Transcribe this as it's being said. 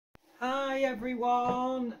Hi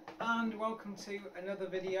everyone, and welcome to another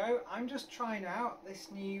video. I'm just trying out this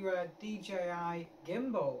new DJI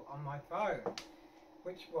Gimbal on my phone,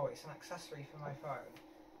 which, well, it's an accessory for my phone,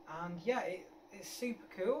 and yeah, it's super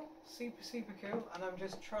cool, super cool, and I'm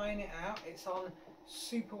just trying it out. It's on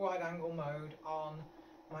super wide angle mode on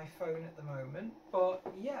my phone at the moment, but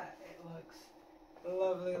yeah, it looks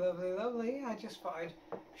lovely. I just thought I'd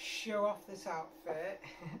show off this outfit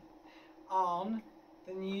on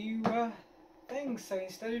the new thing. So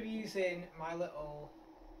instead of using my little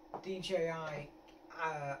DJI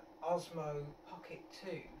Osmo Pocket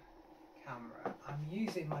 2 camera, I'm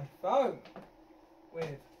using my phone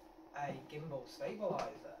with a gimbal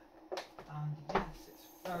stabilizer, and yes, it's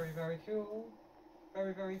very cool,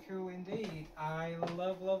 very cool indeed. I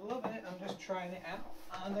love it. I'm just trying it out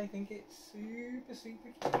and I think it's super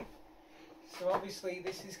cute. So obviously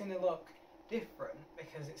this is going to look different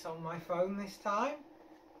because it's on my phone this time.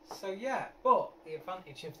 So yeah, but the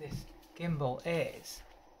advantage of this gimbal is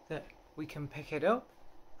that we can pick it up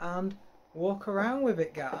and walk around with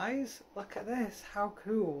it, guys. Look at this, how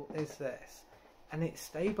cool is this? And it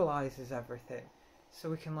stabilizes everything, so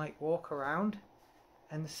we can like walk around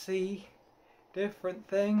and see different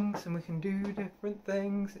things, and we can do different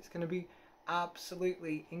things. It's going to be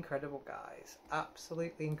absolutely incredible, guys,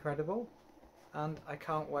 absolutely incredible, and I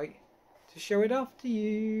can't wait to show it off to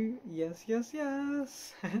you. Yes.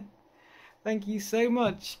 Thank you so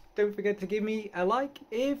much. Don't forget to give me a like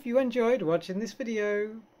if you enjoyed watching this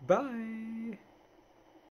video. Bye.